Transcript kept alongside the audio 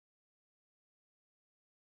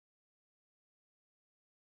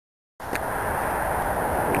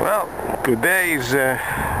Today is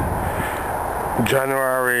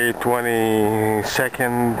January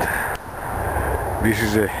 22nd. This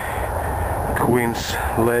is a Queen's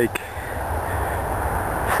Lake,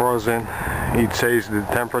 frozen. It says the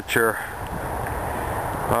temperature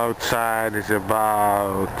outside is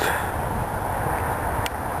about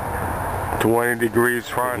 20 degrees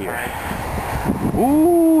Fahrenheit.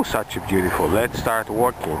 Ooh, such a beautiful. Let's start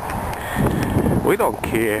walking. We don't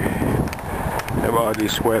care about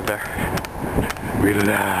this weather. We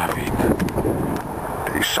love it.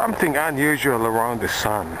 There's something unusual around the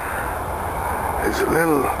sun. There's a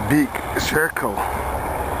little big circle,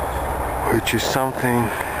 which is something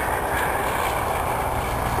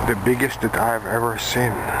the biggest that I've ever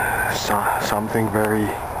seen. Something very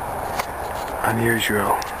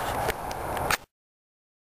unusual.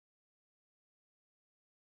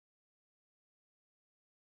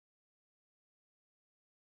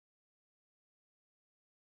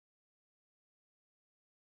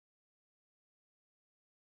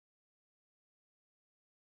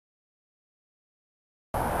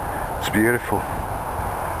 It's beautiful.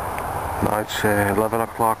 Now it's 11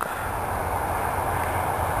 o'clock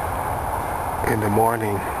in the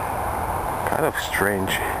morning. Kind of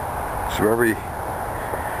strange. It's very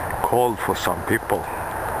cold for some people,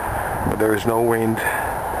 but there is no wind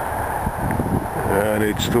and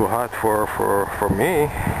it's too hot for me.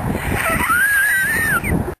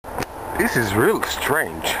 This is real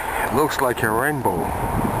strange. It looks like a rainbow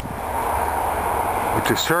with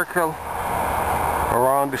a circle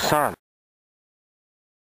around the sun.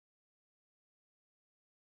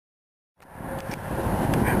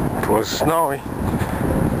 It was snowy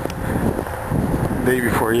day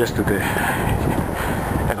before yesterday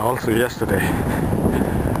and also yesterday.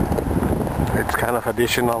 It's kind of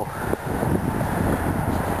additional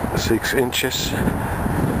 6 inches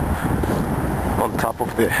on top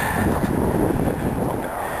of the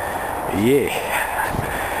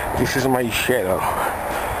this is my shadow.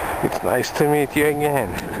 It's nice to meet you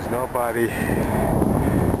again. There's nobody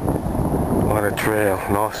on a trail,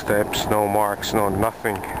 no steps, no marks, no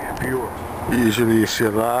nothing. Pure. Usually you see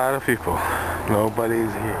a lot of people.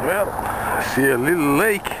 Nobody's here. Well, I see a little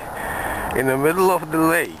lake in the middle of the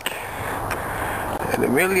lake. And a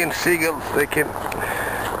million seagulls, they can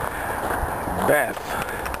bath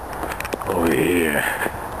over here.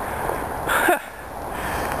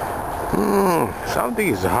 Something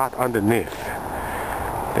is hot underneath.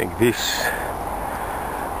 I think this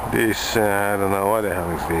I don't know what the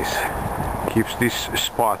hell is this. Keeps this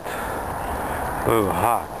spot a little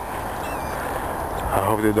hot. I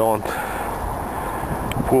hope they don't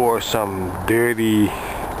pour some dirty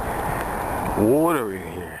water in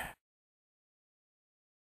here.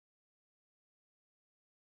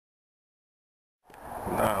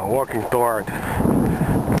 Now walking toward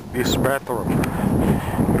this bathroom.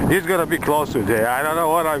 If this is gonna be closed today, I don't know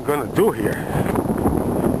what I'm gonna do here.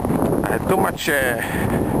 I had too much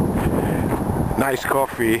nice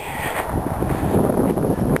coffee,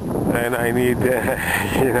 and I need,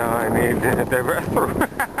 I need the bathroom.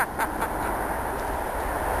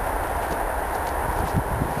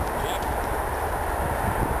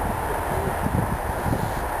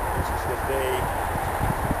 This is the day.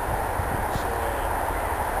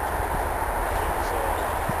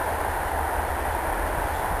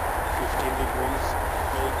 It's 15 degrees,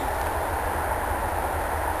 maybe.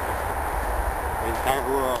 I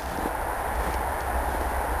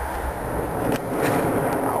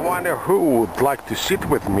wonder who would like to sit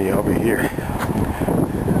with me over here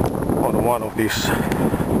on one of these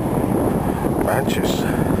benches.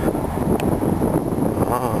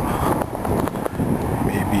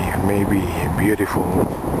 Maybe a beautiful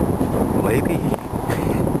lady.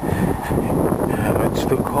 It's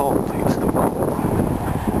too cold. It's too cold.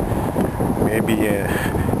 Maybe a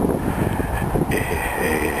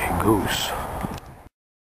goose.